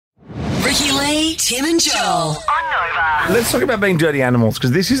Lee, Tim and Joel on Nova. Let's talk about being dirty animals,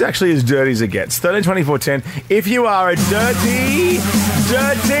 because this is actually as dirty as it gets. 13, 24, 10. If you are a dirty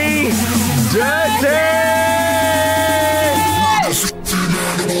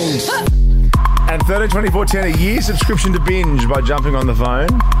and 13, 24, 10, a year subscription to Binge by jumping on the phone.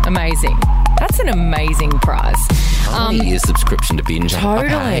 Amazing. That's an amazing prize. A year subscription to Binge.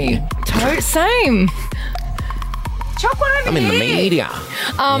 Totally. Same. Chuck one over I'm in the media.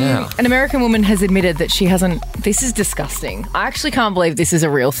 An American woman has admitted that she hasn't... This is disgusting. I actually can't believe this is a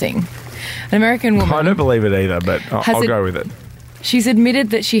real thing. An American woman... I don't believe it either, but I'll go with it. She's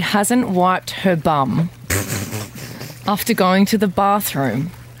admitted that she hasn't wiped her bum after going to the bathroom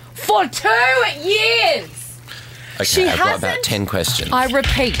for 2 years. Okay, She I've got hasn't- about 10 questions. I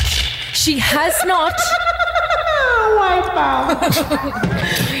repeat, she has not...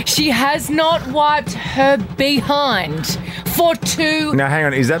 She has not wiped her behind for 2 Now, hang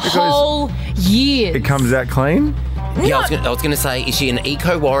on. Is that because whole years. it comes out clean? Yeah, I was going to say, is she an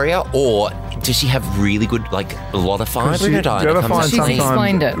eco warrior or does she have really good, like, a lot of fibre in her diet? You ever find She's sometimes,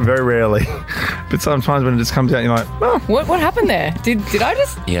 explained it. very rarely, but sometimes when it just comes out, you're like, oh, What happened there? Did I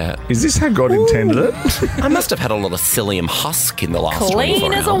just... Yeah. is this how God intended it? I must have had a lot of psyllium husk in the last 24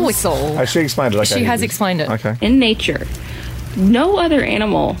 Clean as a hours. whistle. She explained it. Okay. She has explained it. Okay. In nature, no other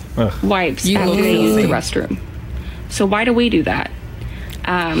animal wipes You after look they use the filthy. restroom. So why do we do that?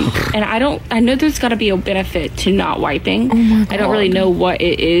 And I know there's got to be a benefit to not wiping. Oh my God. I don't really know what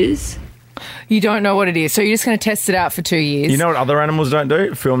it is. You don't know what it is, so you're just going to test it out for 2 years. You know what other animals don't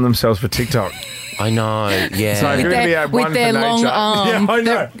do? Film themselves for TikTok. I know, yeah. So if you're going to be at one with their for long nature, arm yeah, I know.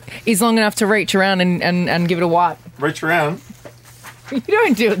 that is long enough to reach around and give it a wipe. Reach around. You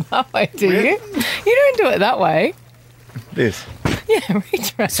don't do it that way, do you? You don't do it that way. This. Yeah,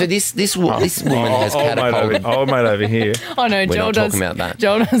 reach around. So this woman has catapulted. Old mate over here. Oh no, We're Joel not does. talking about that.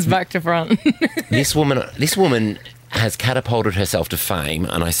 Joel does back to front. This woman has catapulted herself to fame,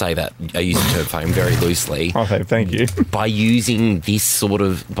 and I say that, I use the term fame very loosely, Okay, thank you. by using this sort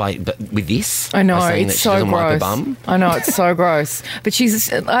of, with this. I know, by saying it's that she so doesn't wipe her gross. bum. I know, it's so gross. But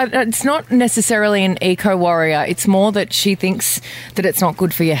it's not necessarily an eco warrior. It's more that she thinks that it's not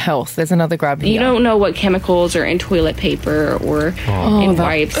good for your health. There's another grab here. You don't know what chemicals are in toilet paper or in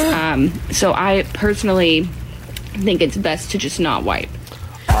wipes. So I personally think it's best to just not wipe.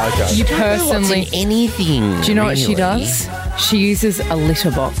 Okay. You What's personally... in anything? Do you know what she really? does? She uses a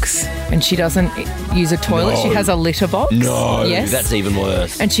litter box, and she doesn't use a toilet. She has a litter box. No, Yes. that's even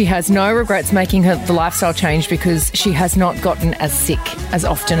worse. And she has no regrets making the lifestyle change because she has not gotten as sick as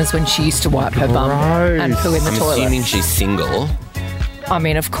often as when she used to wipe her bum and poo in the I'm toilet. assuming she's single. I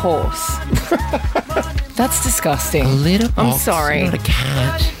mean, of course. That's disgusting. I'm sorry. Not a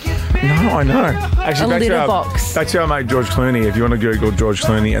cat. No, I know. Actually, A litter box. Back to our mate George Clooney. If you want to Google George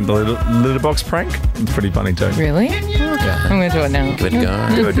Clooney and the litter box prank, it's pretty funny too. Really? I'm going to do it now.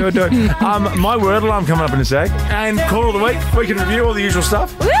 Give it a go. Do it. My word alarm coming up in a sec. And call of the week. We can review all the usual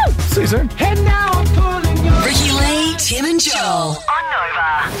stuff. Woo! See you soon. Ricky Lee, Tim and Joel on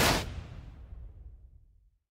Nova.